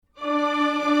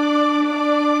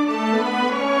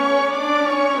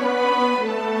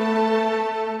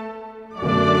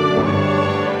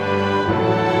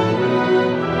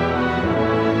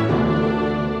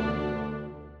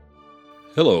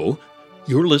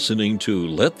listening to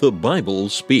Let the Bible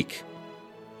Speak.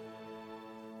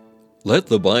 Let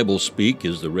the Bible Speak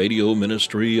is the radio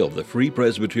ministry of the Free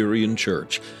Presbyterian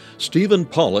Church. Stephen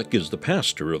Pollock is the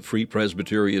pastor of Free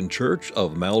Presbyterian Church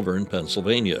of Malvern,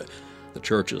 Pennsylvania. The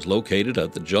church is located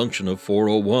at the junction of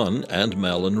 401 and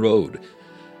Malin Road.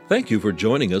 Thank you for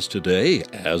joining us today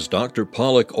as Dr.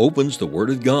 Pollock opens the Word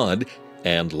of God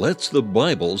and lets the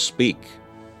Bible speak.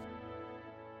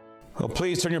 Well,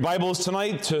 please turn your Bibles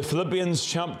tonight to Philippians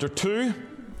chapter 2.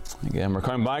 Again, we're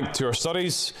coming back to our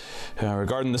studies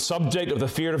regarding the subject of the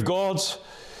fear of God.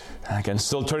 Again,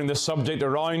 still turning this subject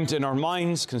around in our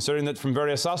minds, considering it from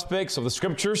various aspects of the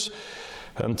Scriptures.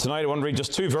 And tonight I want to read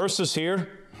just two verses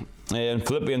here in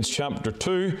Philippians chapter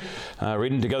 2,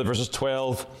 reading together verses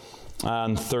 12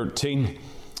 and 13.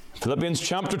 Philippians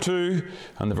chapter 2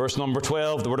 and the verse number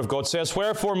 12, the Word of God says,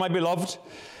 "Wherefore, my beloved,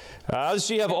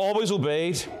 as ye have always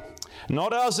obeyed,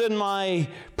 not as in my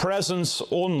presence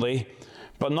only,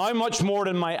 but now much more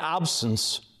in my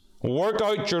absence, work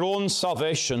out your own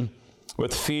salvation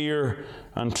with fear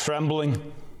and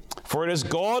trembling. For it is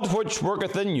God which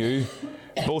worketh in you,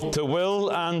 both to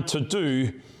will and to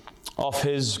do of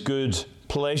his good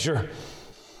pleasure."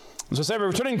 As I said, we're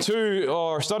returning to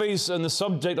our studies in the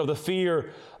subject of the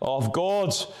fear of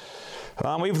God.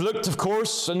 And we've looked, of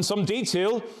course, in some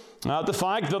detail at the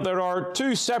fact that there are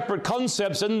two separate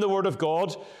concepts in the Word of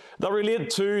God that relate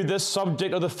to this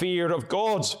subject of the fear of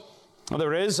God. Now,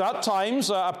 there is, at times,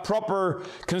 a proper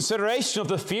consideration of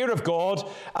the fear of God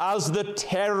as the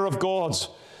terror of God,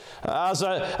 as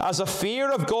a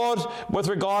fear of God with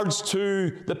regards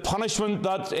to the punishment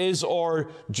that is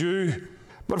our due.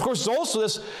 But of course, there's also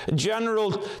this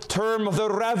general term of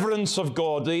the reverence of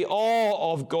God, the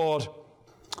awe of God.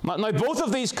 Now, both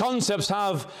of these concepts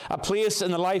have a place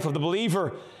in the life of the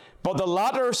believer, but the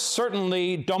latter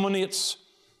certainly dominates.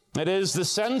 It is the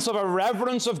sense of a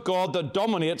reverence of God that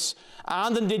dominates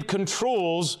and indeed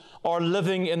controls our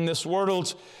living in this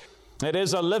world. It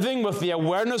is a living with the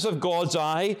awareness of God's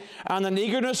eye and an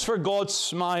eagerness for God's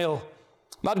smile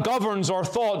that governs our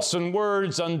thoughts and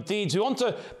words and deeds. We want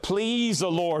to please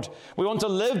the Lord. We want to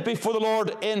live before the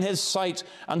Lord in His sight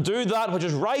and do that which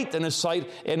is right in His sight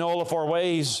in all of our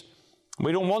ways.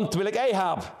 We don't want to be like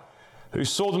Ahab, who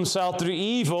sold himself to do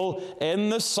evil in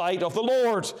the sight of the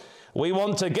Lord. We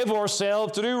want to give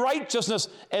ourselves to do righteousness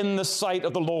in the sight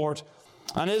of the Lord.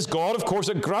 And it is God, of course,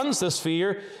 that grants this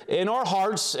fear in our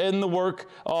hearts in the work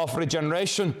of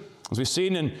regeneration. As we've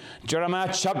seen in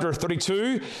Jeremiah chapter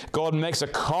 32, God makes a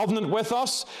covenant with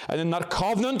us, and in that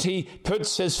covenant He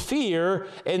puts His fear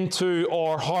into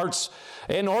our hearts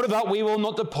in order that we will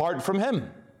not depart from Him.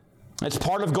 It's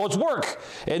part of God's work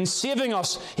in saving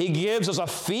us. He gives us a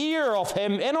fear of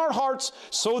Him in our hearts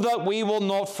so that we will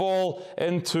not fall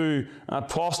into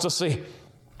apostasy.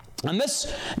 And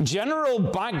this general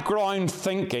background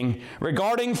thinking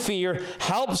regarding fear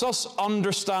helps us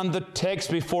understand the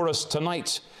text before us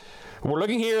tonight. We're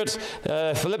looking here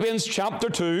at Philippians chapter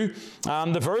 2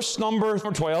 and the verse number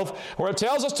 12, where it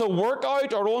tells us to work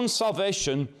out our own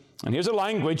salvation, and here's the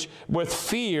language, with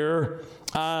fear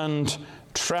and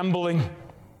trembling.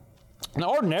 Now,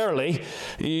 ordinarily,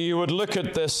 you would look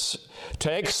at this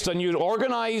text and you'd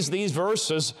organize these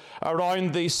verses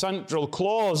around the central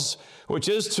clause, which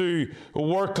is to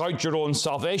work out your own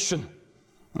salvation.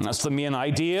 And that's the main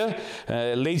idea.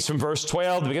 It leads from verse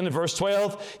 12. The beginning of verse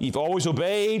 12, you've always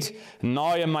obeyed.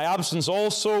 Now in my absence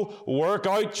also, work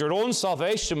out your own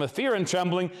salvation with fear and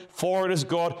trembling, for it is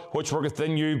God which worketh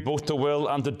in you both to will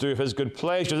and to do of his good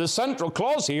pleasure. The central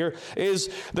clause here is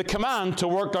the command to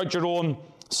work out your own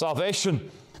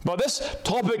salvation. But this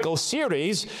topical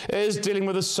series is dealing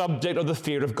with the subject of the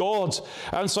fear of God.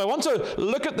 And so I want to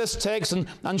look at this text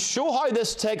and show how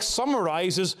this text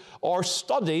summarizes our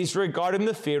studies regarding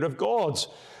the fear of God.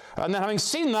 And then having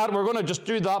seen that, we're going to just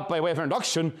do that by way of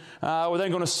introduction. We're then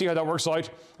going to see how that works out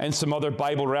in some other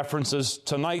Bible references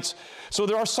tonight. So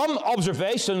there are some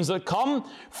observations that come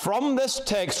from this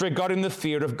text regarding the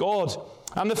fear of God.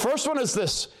 And the first one is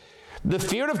this: the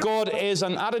fear of God is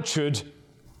an attitude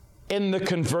in the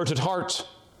converted heart.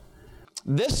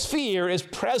 This fear is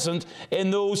present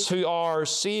in those who are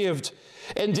saved.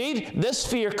 Indeed, this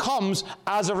fear comes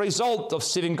as a result of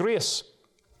saving grace.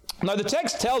 Now, the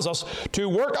text tells us to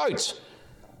work out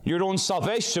your own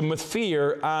salvation with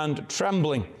fear and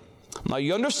trembling. Now,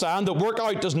 you understand that work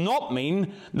out does not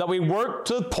mean that we work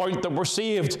to the point that we're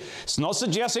saved. It's not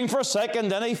suggesting for a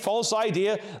second any false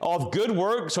idea of good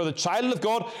works or the child of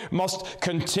God must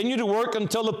continue to work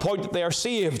until the point that they are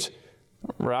saved.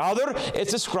 Rather,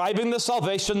 it's describing the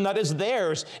salvation that is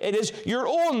theirs. It is your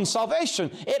own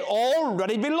salvation. It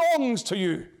already belongs to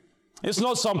you. It's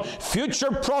not some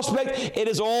future prospect. It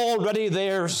is already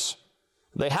theirs.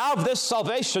 They have this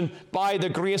salvation by the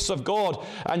grace of God.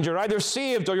 And you're either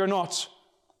saved or you're not.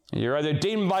 You're either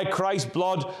redeemed by Christ's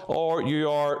blood or you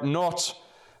are not.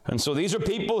 And so these are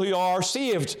people who are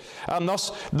saved. And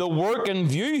thus the work in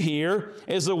view here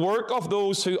is the work of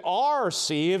those who are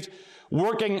saved,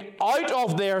 working out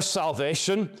of their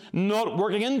salvation, not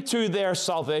working into their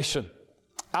salvation.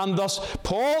 And thus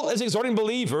Paul is exhorting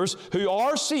believers who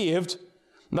are saved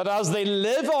that as they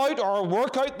live out or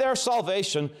work out their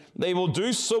salvation, they will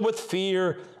do so with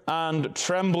fear and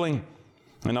trembling.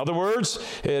 In other words,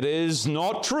 it is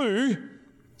not true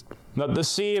that the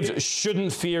saved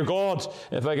shouldn't fear God,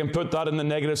 if I can put that in the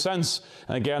negative sense.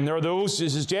 And again, there are those who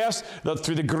suggest that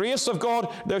through the grace of God,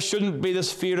 there shouldn't be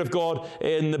this fear of God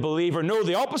in the believer. No,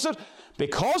 the opposite.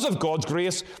 Because of God's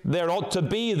grace, there ought to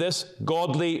be this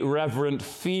godly, reverent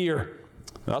fear.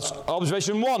 That's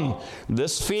observation one.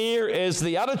 This fear is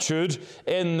the attitude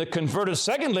in the converted.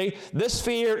 Secondly, this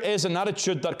fear is an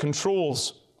attitude that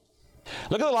controls.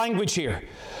 Look at the language here.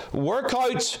 Work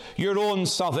out your own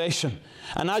salvation.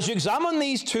 And as you examine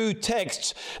these two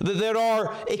texts, there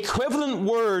are equivalent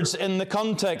words in the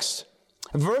context.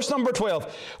 Verse number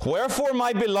 12. Wherefore,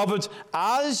 my beloved,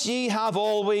 as ye have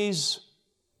always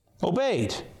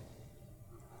obeyed,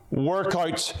 work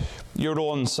out your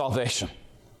own salvation.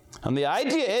 And the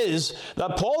idea is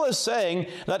that Paul is saying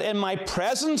that in my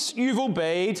presence you've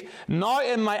obeyed, now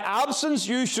in my absence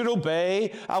you should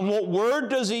obey. And what word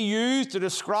does he use to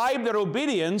describe their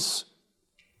obedience?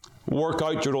 Work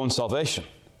out your own salvation.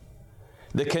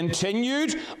 The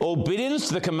continued obedience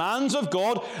to the commands of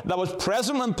God that was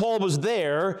present when Paul was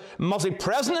there must be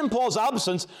present in Paul's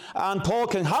absence, and Paul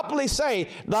can happily say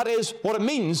that is what it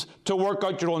means to work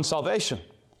out your own salvation.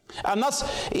 And that's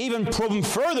even proven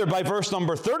further by verse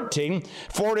number 13.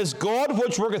 For it is God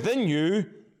which worketh in you,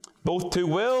 both to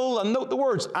will, and note the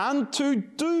words, and to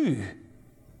do.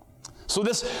 So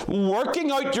this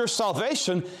working out your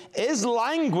salvation is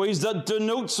language that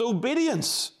denotes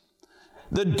obedience.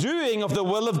 The doing of the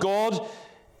will of God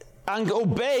and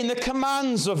obeying the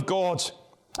commands of God.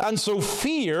 And so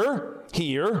fear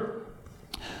here,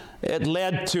 it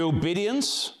led to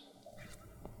obedience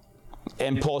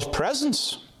in Paul's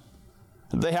presence.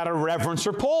 They had a reverence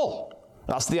for Paul.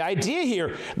 That's the idea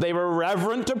here. They were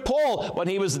reverent to Paul. When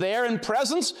he was there in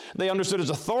presence, they understood his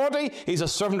authority. He's a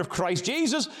servant of Christ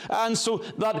Jesus. And so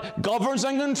that governs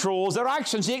and controls their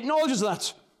actions. He acknowledges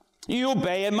that. You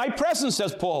obey in my presence,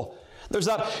 says Paul. There's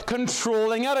that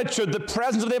controlling attitude. The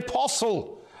presence of the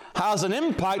apostle has an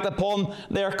impact upon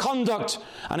their conduct.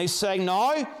 And he's saying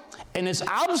now, in his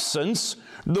absence,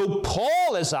 though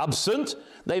Paul is absent,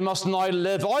 they must now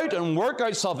live out and work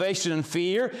out salvation in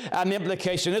fear. And the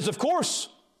implication is, of course,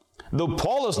 though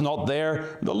Paul is not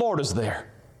there, the Lord is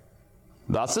there.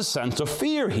 That's the sense of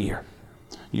fear here.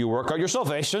 You work out your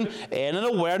salvation in an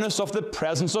awareness of the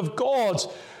presence of God.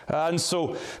 And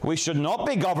so we should not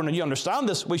be governed, and you understand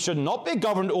this, we should not be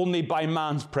governed only by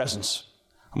man's presence.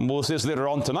 And we'll see this later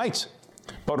on tonight.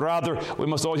 But rather, we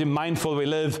must always be mindful we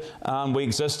live and we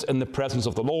exist in the presence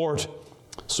of the Lord.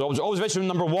 So observation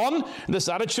number one, this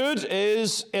attitude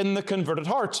is in the converted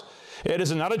heart. It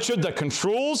is an attitude that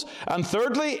controls. And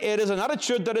thirdly, it is an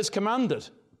attitude that is commanded.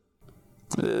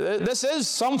 This is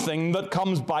something that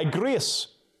comes by grace.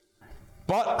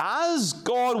 But as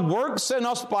God works in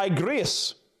us by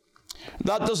grace,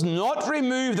 that does not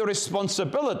remove the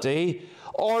responsibility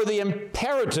or the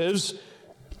imperatives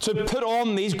to put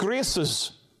on these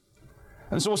graces.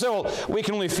 And so we'll say, well, we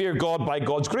can only fear God by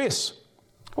God's grace.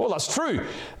 Well, that's true.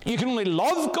 You can only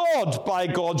love God by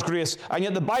God's grace, and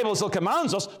yet the Bible still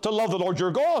commands us to love the Lord your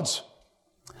God.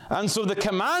 And so the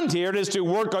command here is to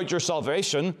work out your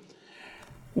salvation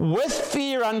with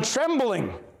fear and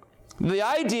trembling. The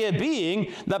idea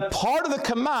being that part of the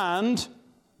command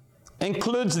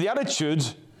includes the attitude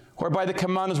whereby the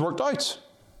command is worked out.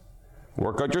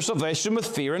 Work out your salvation with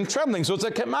fear and trembling. So it's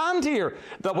a command here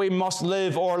that we must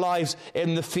live our lives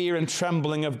in the fear and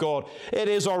trembling of God. It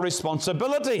is our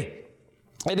responsibility.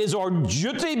 It is our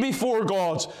duty before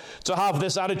God to have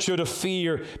this attitude of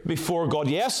fear before God.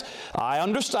 Yes, I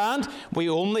understand we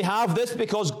only have this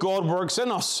because God works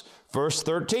in us. Verse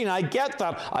 13, I get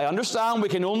that. I understand we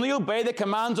can only obey the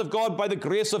commands of God by the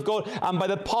grace of God and by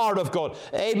the power of God.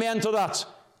 Amen to that.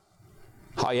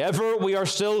 However, we are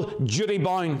still duty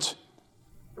bound.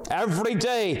 Every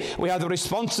day we have the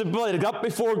responsibility to get up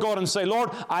before God and say, Lord,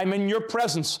 I'm in your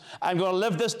presence. I'm going to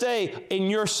live this day in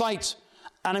your sight.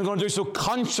 And I'm going to do so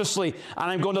consciously. And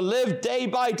I'm going to live day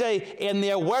by day in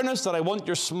the awareness that I want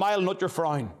your smile, not your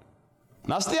frown.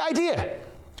 And that's the idea.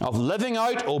 of living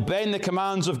out, obeying the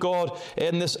commands of God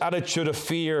in this attitude of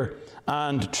fear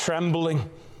and trembling.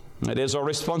 It is our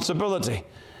responsibility.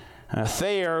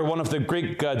 Thayer, one of the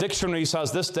Greek dictionaries,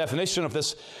 has this definition of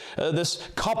this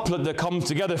couplet that comes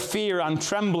together, fear and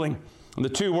trembling. And the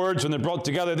two words, when they're brought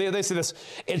together, they say this: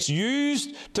 it's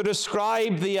used to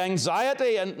describe the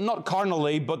anxiety, and not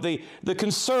carnally, but the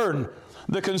concern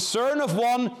of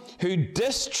one who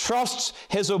distrusts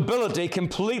his ability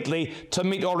completely to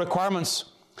meet all requirements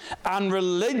and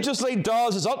religiously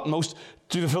does his utmost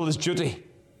to fulfill his duty.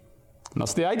 And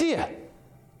that's the idea.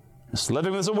 It's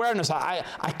living with this awareness. I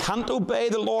can't obey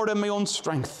the Lord in my own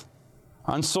strength.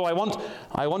 And so I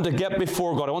want to get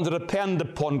before God. I want to depend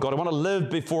upon God. I want to live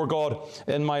before God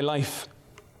in my life.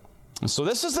 And so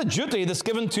this is the duty that's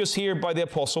given to us here by the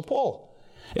Apostle Paul.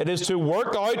 It is to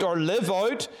work out or live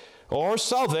out our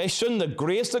salvation, the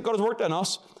grace that God has worked in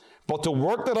us, but to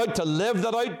work that out, to live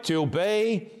that out, to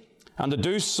obey, and to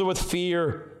do so with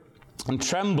fear and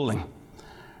trembling.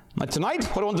 Now tonight,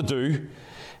 what I want to do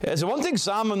is I want to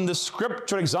examine the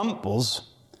scripture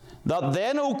examples that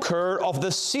then occur of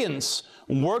the saints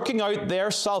working out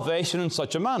their salvation in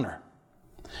such a manner.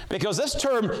 Because this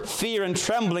term, fear and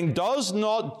trembling, is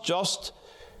not just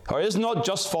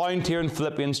found here in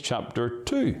Philippians chapter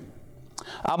 2.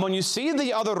 And when you see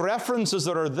the other references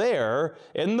that are there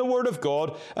in the Word of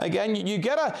God, again, you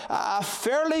get a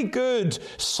fairly good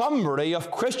summary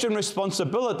of Christian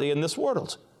responsibility in this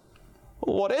world.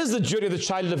 What is the duty of the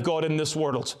child of God in this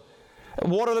world?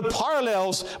 What are the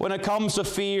parallels when it comes to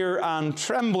fear and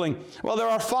trembling? Well, there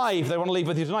are 5 that I want to leave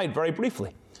with you tonight very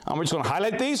briefly. And we're just going to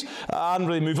highlight these and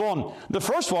really move on. The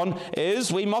first one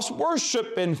is we must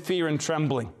worship in fear and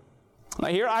trembling. Now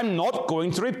here, I'm not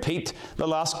going to repeat the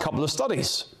last couple of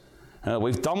studies.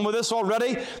 We've done with this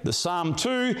already. The Psalm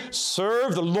 2,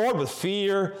 serve the Lord with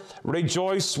fear,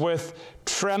 rejoice with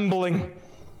trembling.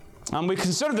 And we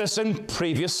considered this in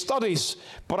previous studies,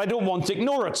 but I don't want to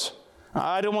ignore it.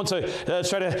 I don't want to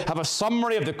try to have a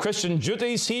summary of the Christian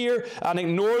duties here and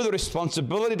ignore the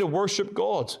responsibility to worship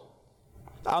God.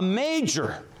 A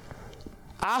major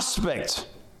aspect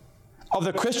of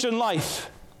the Christian life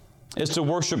is to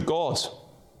worship God.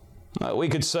 We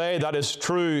could say that is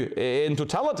true in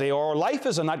totality. Our life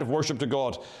is an act of worship to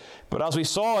God. But as we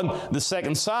saw in the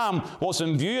second psalm, what's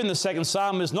in view in the second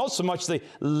psalm is not so much the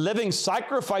living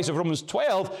sacrifice of Romans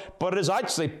 12, but it is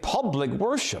actually public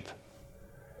worship.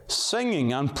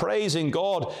 Singing and praising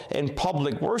God in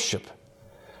public worship.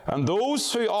 And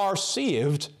those who are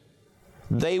saved,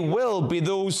 they will be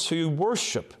those who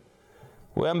worship.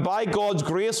 When by God's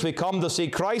grace we come to see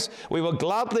Christ, we will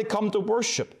gladly come to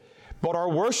worship. But our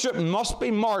worship must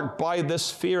be marked by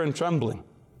this fear and trembling.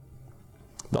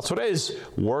 That's what it is.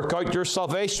 Work out your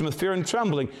salvation with fear and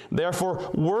trembling. Therefore,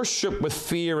 worship with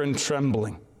fear and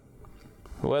trembling.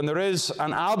 When there is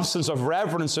an absence of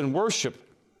reverence in worship,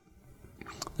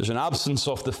 there's an absence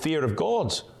of the fear of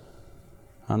God.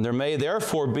 And there may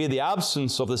therefore be the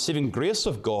absence of the saving grace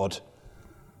of God.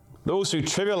 Those who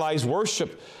trivialize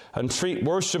worship and treat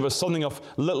worship as something of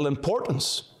little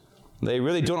importance, they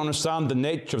really don't understand the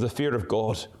nature of the fear of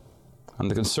God. And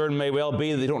the concern may well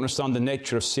be that they don't understand the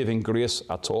nature of saving grace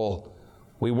at all.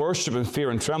 We worship in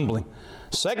fear and trembling.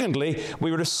 Secondly,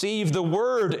 we receive the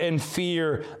word in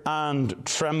fear and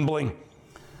trembling.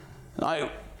 Now,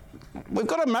 we've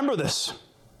got to remember this.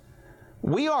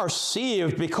 We are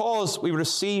saved because we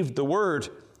received the word.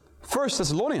 1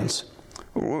 Thessalonians.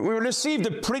 We received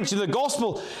the preaching of the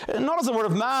gospel, not as the word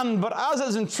of man, but as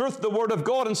is in truth the word of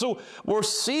God. And so we're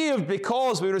saved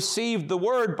because we received the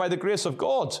word by the grace of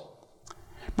God.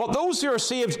 But those who are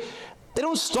saved, they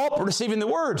don't stop receiving the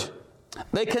word.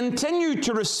 They continue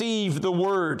to receive the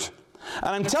word. And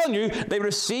I'm telling you, they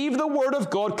receive the word of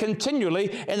God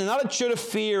continually in an attitude of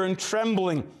fear and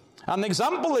trembling. And the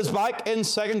example is back in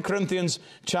 2 Corinthians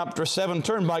chapter 7.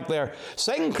 Turn back there.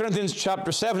 2 Corinthians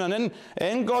chapter 7. And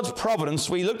in God's providence,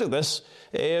 we looked at this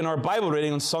in our Bible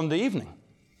reading on Sunday evening.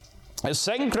 It's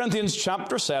 2 Corinthians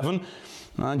chapter 7.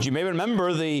 And you may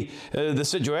remember the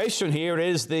situation here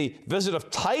is the visit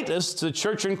of Titus to the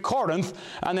church in Corinth,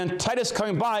 and then Titus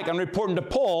coming back and reporting to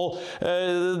Paul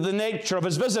the nature of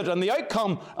his visit and the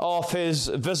outcome of his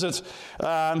visit.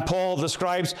 And Paul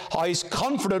describes how he's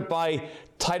comforted by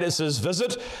Titus's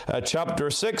visit,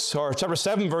 chapter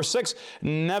 7, verse 6.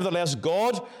 Nevertheless,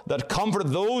 God, that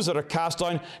comforted those that are cast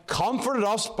down, comforted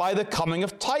us by the coming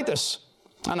of Titus.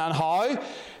 And how?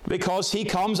 Because he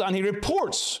comes and he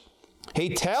reports.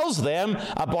 He tells them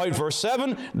about, verse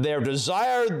 7, their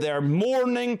desire, their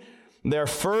mourning, their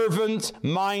fervent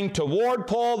mind toward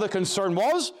Paul. The concern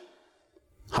was,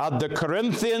 had the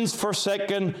Corinthians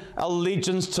forsaken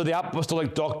allegiance to the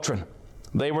apostolic doctrine?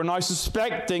 They were now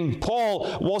suspecting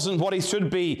Paul wasn't what he should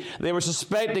be. They were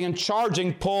suspecting and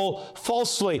charging Paul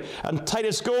falsely. And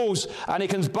Titus goes and he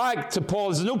comes back to Paul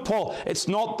and says, no, Paul, it's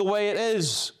not the way it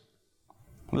is.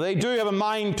 They do have a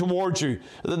mind towards you.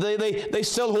 They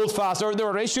still hold fast. There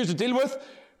are issues to deal with,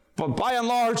 but by and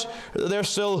large, they're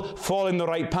still following the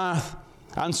right path.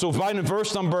 And so down in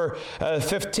verse number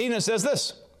 15, it says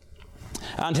this,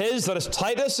 and his, that is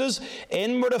Titus's,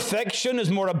 inward affection is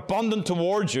more abundant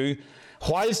towards you,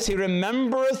 whilst he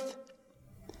remembereth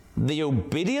the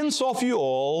obedience of you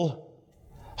all,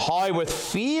 how with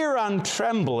fear and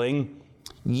trembling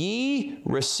ye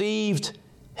received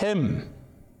him.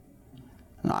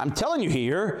 Now, I'm telling you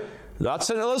here, that's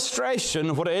an illustration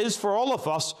of what it is for all of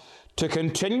us to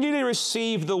continually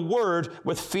receive the word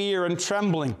with fear and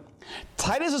trembling.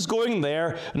 Titus is going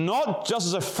there not just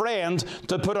as a friend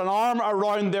to put an arm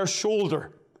around their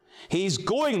shoulder. He's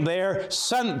going there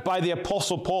sent by the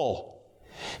Apostle Paul.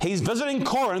 He's visiting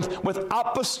Corinth with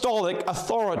apostolic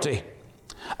authority.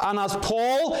 And as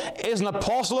Paul is an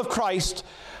apostle of Christ,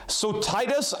 so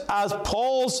Titus, as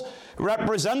Paul's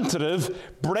representative,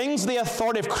 brings the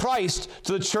authority of Christ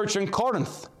to the church in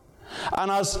Corinth.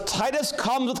 And as Titus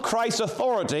comes with Christ's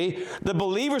authority, the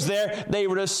believers there, they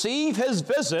receive his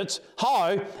visit,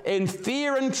 how? In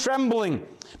fear and trembling,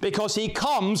 because he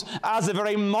comes as the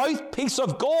very mouthpiece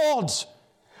of God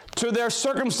to their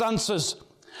circumstances.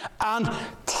 And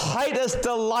Titus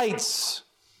delights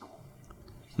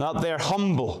that they're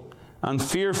humble and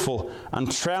fearful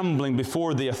and trembling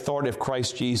before the authority of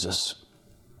Christ Jesus.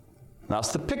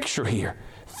 That's the picture here.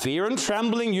 Fear and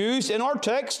trembling used in our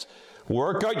text.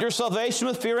 Work out your salvation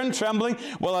with fear and trembling.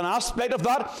 Well, an aspect of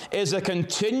that is a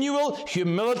continual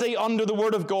humility under the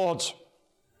Word of God.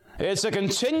 It's a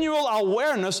continual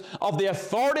awareness of the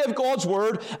authority of God's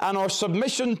Word and our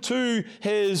submission to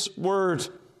His Word.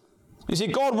 You see,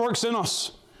 God works in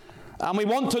us, and we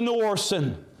want to know our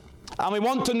sin, and we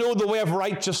want to know the way of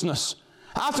righteousness.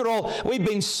 After all, we've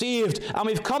been saved, and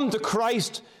we've come to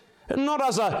Christ, not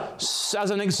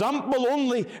as an example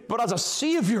only, but as a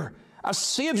Savior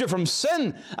from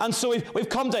sin. And so we've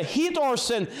come to hate our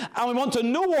sin, and we want to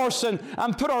know our sin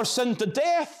and put our sin to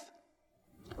death.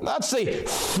 That's the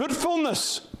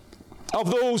fruitfulness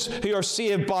of those who are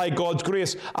saved by God's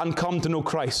grace and come to know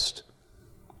Christ.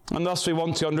 And thus we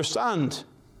want to understand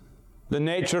the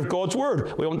nature of God's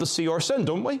Word. We want to see our sin,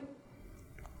 don't we?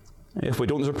 If we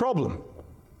don't, there's a problem.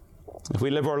 If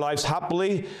we live our lives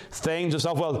happily, saying to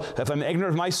ourselves, well, if I'm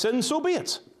ignorant of my sin, so be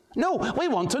it. No, we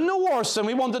want to know our sin.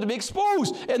 We want it to be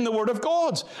exposed in the Word of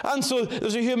God. And so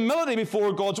there's a humility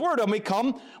before God's Word, and we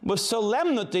come with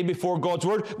solemnity before God's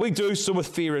Word. We do so with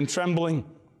fear and trembling.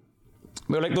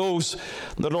 We're like those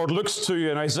the Lord looks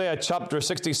to in Isaiah chapter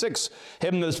 66,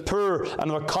 him that is poor and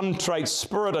of a contrite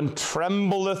spirit and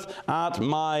trembleth at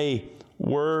my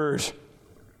word.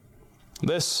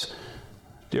 This,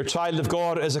 dear child of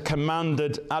God, is a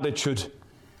commanded attitude.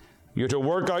 You're to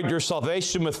work out your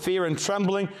salvation with fear and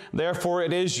trembling. Therefore,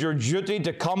 it is your duty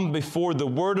to come before the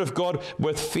Word of God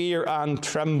with fear and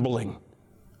trembling.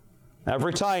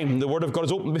 Every time the Word of God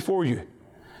is opened before you,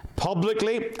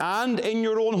 publicly and in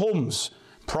your own homes,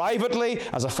 privately,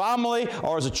 as a family,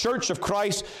 or as a church of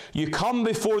Christ, you come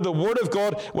before the Word of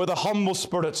God with a humble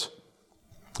spirit.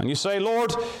 And you say,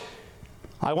 Lord,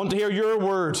 I want to hear your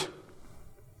word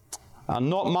and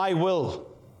not my will.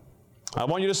 I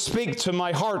want you to speak to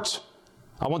my heart.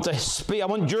 I want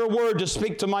your word to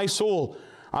speak to my soul.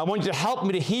 I want you to help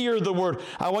me to hear the word.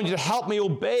 I want you to help me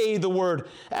obey the word.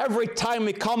 Every time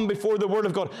we come before the Word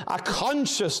of God, a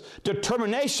conscious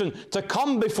determination to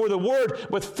come before the Word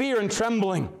with fear and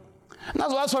trembling. And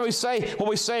that's why we say what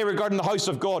we say regarding the house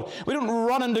of God. We don't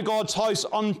run into God's house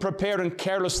unprepared and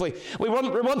carelessly. We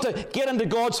want to get into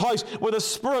God's house with a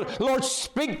spirit. Lord,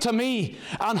 speak to me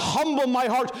and humble my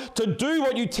heart to do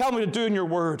what you tell me to do in your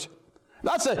word.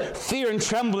 That's a fear and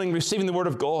trembling receiving the Word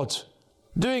of God.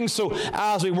 Doing so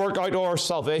as we work out our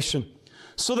salvation,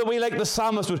 so that we, like the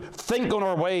psalmist, would think on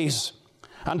our ways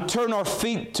and turn our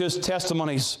feet to his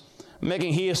testimonies,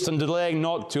 making haste and delaying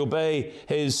not to obey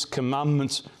his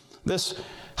commandments. This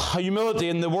humility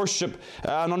in the worship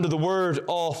and under the word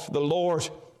of the Lord.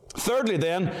 Thirdly,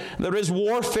 then, there is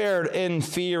warfare in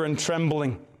fear and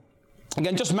trembling.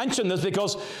 Again, just mention this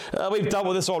because we've dealt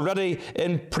with this already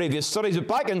in previous studies. But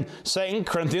back in 2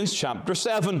 Corinthians chapter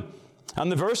 7,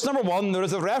 and the verse number 1, there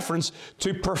is a reference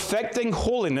to perfecting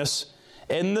holiness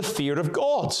in the fear of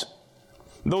God.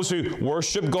 Those who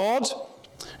worship God,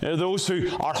 those who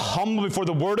are humble before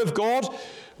the Word of God,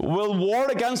 will war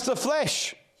against the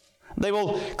flesh. They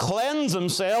will cleanse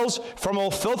themselves from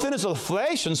all filthiness of the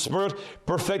flesh and spirit,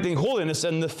 perfecting holiness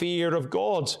in the fear of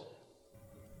God.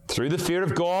 Through the fear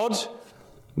of God,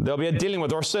 there'll be a dealing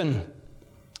with our sin.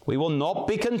 We will not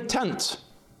be content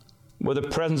with the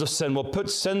presence of sin. We'll put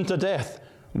sin to death.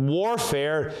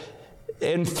 Warfare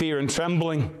in fear and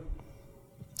trembling.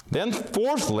 Then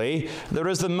fourthly, there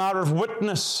is the matter of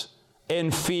witness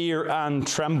in fear and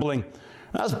trembling.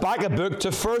 Let's back a book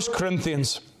to 1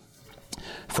 Corinthians.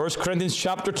 1 Corinthians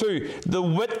chapter 2, the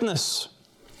witness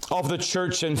of the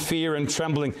church in fear and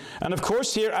trembling. And of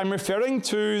course here I'm referring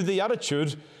to the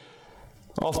attitude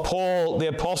of Paul the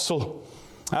Apostle.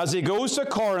 As he goes to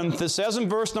Corinth, it says in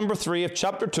verse number 3 of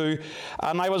chapter 2,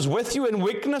 and I was with you in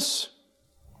weakness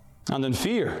and in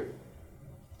fear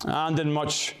and in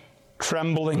much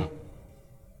trembling.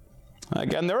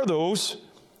 Again, there are those,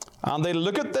 and they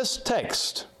look at this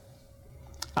text,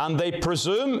 and they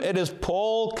presume it is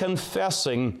Paul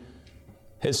confessing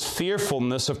his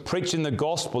fearfulness of preaching the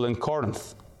gospel in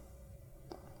Corinth.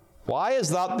 Why is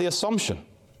that the assumption?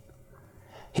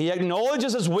 He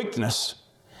acknowledges his weakness,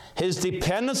 his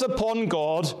dependence upon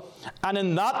God, and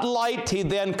in that light he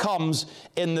then comes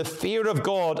in the fear of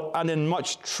God and in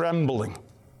much trembling.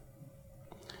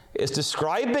 It's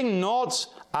describing not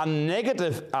a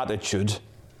negative attitude,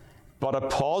 but a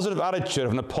positive attitude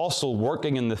of an apostle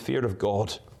working in the fear of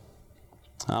God.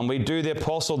 And we do the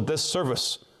apostle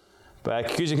disservice by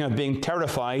accusing him of being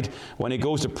terrified when he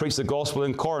goes to preach the gospel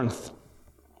in Corinth.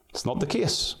 It's not the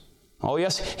case. Oh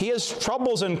yes, he has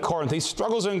troubles in Corinth. He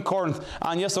struggles in Corinth.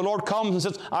 And yes, the Lord comes and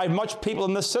says, I have much people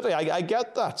in this city. I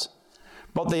get that.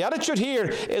 But the attitude here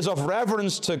is of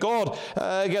reverence to God.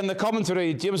 Again, the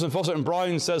commentary, Jameson, Fawcett and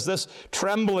Brown says this,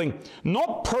 trembling,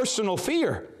 not personal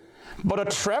fear, but a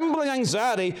trembling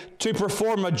anxiety to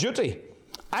perform a duty.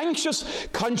 Anxious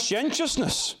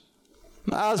conscientiousness,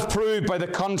 as proved by the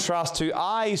contrast to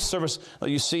eye service that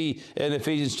you see in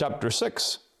Ephesians chapter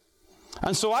 6.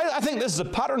 And so I think this is a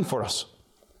pattern for us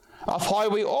of how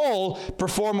we all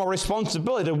perform our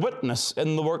responsibility to witness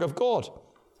in the work of God.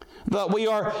 That we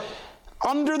are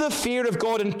under the fear of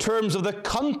God in terms of the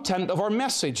content of our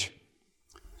message.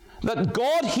 That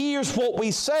God hears what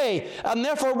we say, and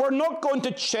therefore we're not going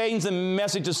to change the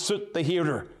message to suit the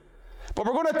hearer. But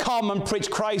we're going to come and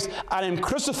preach Christ and Him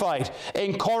crucified.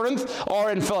 In Corinth or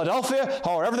in Philadelphia,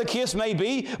 or wherever the case may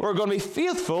be, we're going to be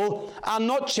faithful and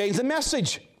not change the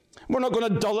message. We're not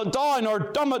going to dull it down or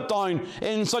dumb it down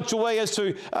in such a way as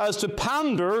to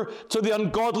pander to the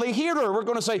ungodly hearer. We're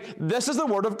going to say, this is the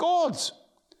word of God.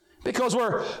 Because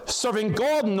we're serving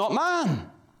God, not man.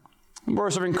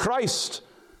 We're serving Christ.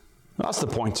 That's the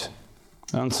point.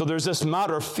 And so there's this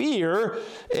matter of fear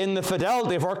in the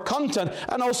fidelity of our content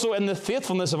and also in the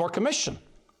faithfulness of our commission.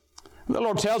 The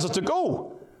Lord tells us to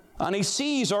go, and He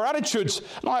sees our attitudes.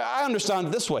 Now, I understand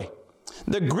it this way.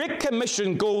 The Great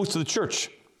Commission goes to the church.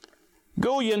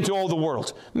 Go ye into all the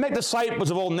world. Make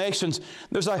disciples of all nations.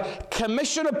 There's a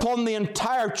commission upon the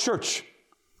entire church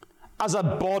as a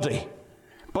body.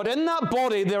 But in that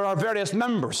body there are various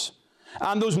members.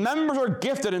 And those members are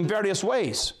gifted in various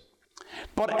ways.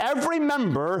 But every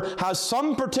member has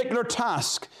some particular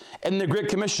task in the Great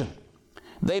Commission.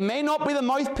 They may not be the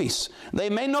mouthpiece. They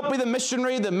may not be the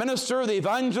missionary, the minister, the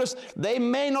evangelist. They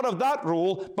may not have that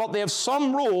role, but they have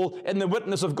some role in the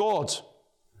witness of God.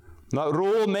 That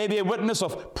role may be a witness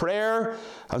of prayer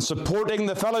and supporting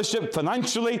the fellowship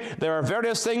financially. There are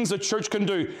various things the church can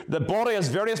do. The body has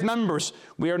various members.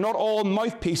 We are not all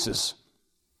mouthpieces.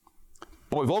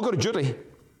 But we've all got a duty.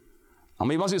 And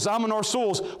we must examine our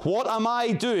souls. What am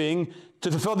I doing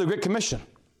to fulfill the Great Commission?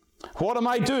 What am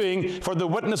I doing for the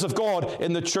witness of God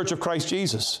in the church of Christ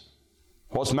Jesus?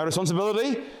 What's my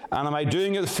responsibility? And am I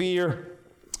doing it with fear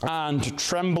and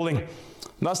trembling?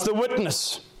 That's the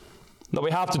witness that we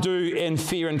have to do in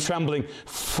fear and trembling,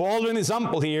 following the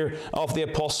example here of the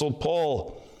Apostle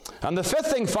Paul. And the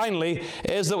fifth thing, finally,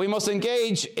 is that we must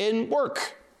engage in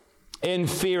work in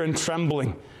fear and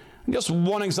trembling. Just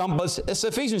one example, it's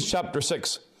Ephesians chapter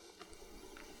 6.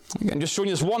 Again, just showing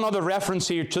you this one other reference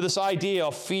here to this idea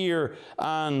of fear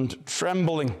and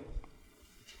trembling.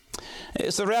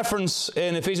 It's the reference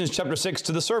in Ephesians chapter 6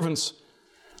 to the servants.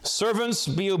 Servants,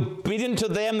 be obedient to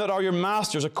them that are your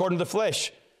masters according to the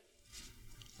flesh,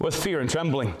 with fear and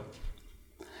trembling,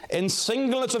 in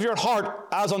singleness of your heart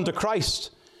as unto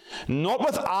Christ, not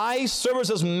with eye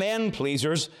service as men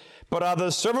pleasers, but are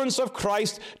the servants of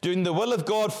Christ, doing the will of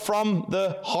God from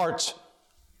the heart.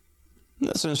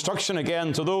 That's an instruction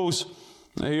again to those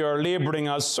who are laboring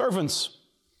as servants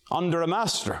under a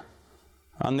master.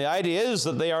 And the idea is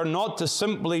that they are not to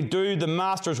simply do the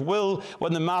master's will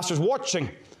when the master's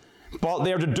watching, but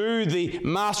they are to do the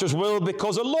master's will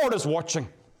because the Lord is watching.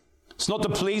 It's not to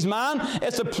please man,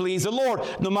 it's to please the Lord.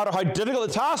 No matter how difficult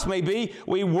the task may be,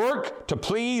 we work to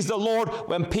please the Lord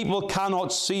when people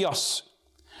cannot see us.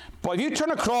 But if you turn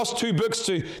across 2 books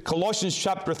to Colossians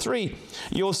chapter 3,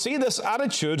 you'll see this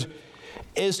attitude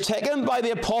is taken by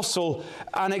the apostle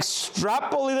and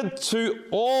extrapolated to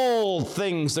all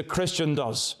things the Christian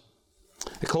does.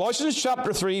 In Colossians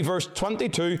chapter 3, verse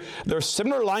 22, there's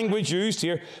similar language used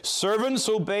here. Servants,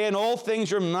 obey in all things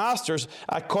your masters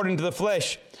according to the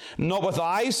flesh, not with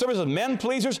eye service as men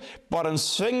pleasers, but in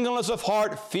singleness of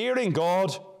heart, fearing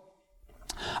God.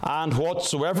 And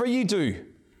whatsoever ye do,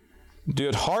 do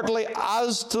it heartily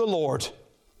as to the Lord,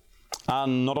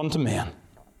 and not unto men.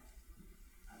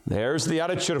 There's the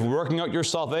attitude of working out your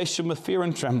salvation with fear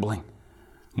and trembling.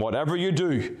 Whatever you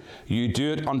do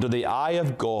it under the eye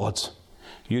of God.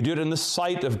 You do it in the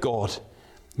sight of God.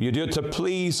 You do it to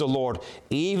please the Lord.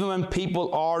 Even when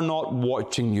people are not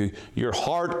watching you, your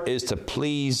heart is to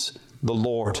please the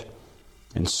Lord.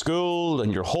 In school,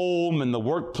 in your home, in the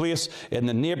workplace, in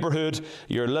the neighborhood,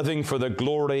 you're living for the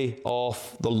glory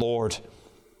of the Lord.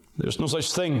 There's no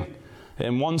such thing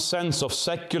in one sense of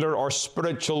secular or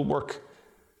spiritual work.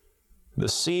 The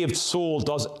saved soul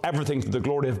does everything to the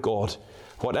glory of God.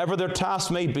 Whatever their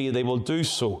task may be, they will do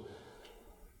so,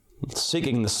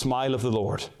 seeking the smile of the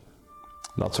Lord.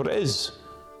 That's what it is,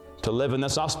 to live in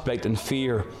this aspect in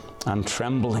fear and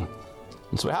trembling.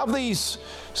 And so we have these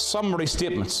summary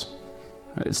statements.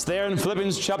 It's there in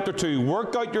Philippians chapter 2.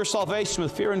 Work out your salvation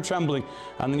with fear and trembling.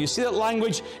 And then you see that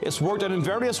language, it's worked out in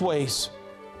various ways.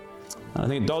 And I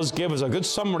think it does give us a good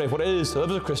summary of what it is to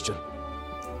live as a Christian,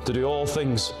 to do all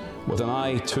things with an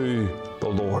eye to the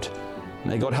Lord.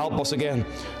 May God help us again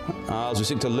as we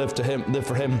seek to live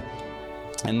for Him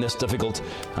in this difficult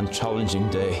and challenging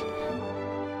day.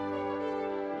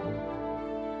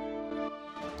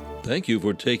 Thank you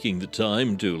for taking the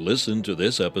time to listen to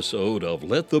this episode of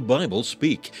Let the Bible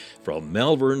Speak from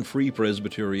Malvern Free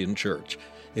Presbyterian Church.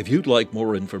 If you'd like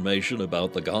more information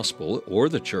about the gospel or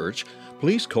the church,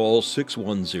 please call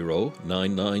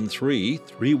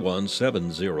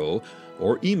 610-993-3170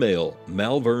 or email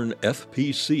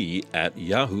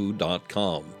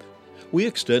malvernfpc@yahoo.com. We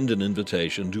extend an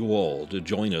invitation to all to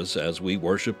join us as we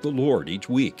worship the Lord each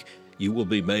week. You will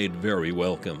be made very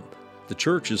welcome. The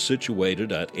church is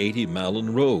situated at 80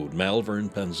 Malin Road, Malvern,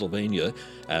 Pennsylvania,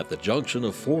 at the junction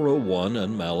of 401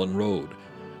 and Malin Road.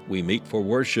 We meet for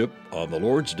worship on the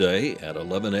Lord's Day at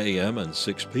 11 a.m. and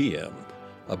 6 p.m.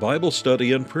 A Bible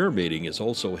study and prayer meeting is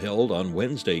also held on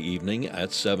Wednesday evening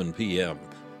at 7 p.m.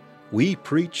 We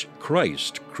preach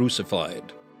Christ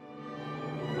crucified.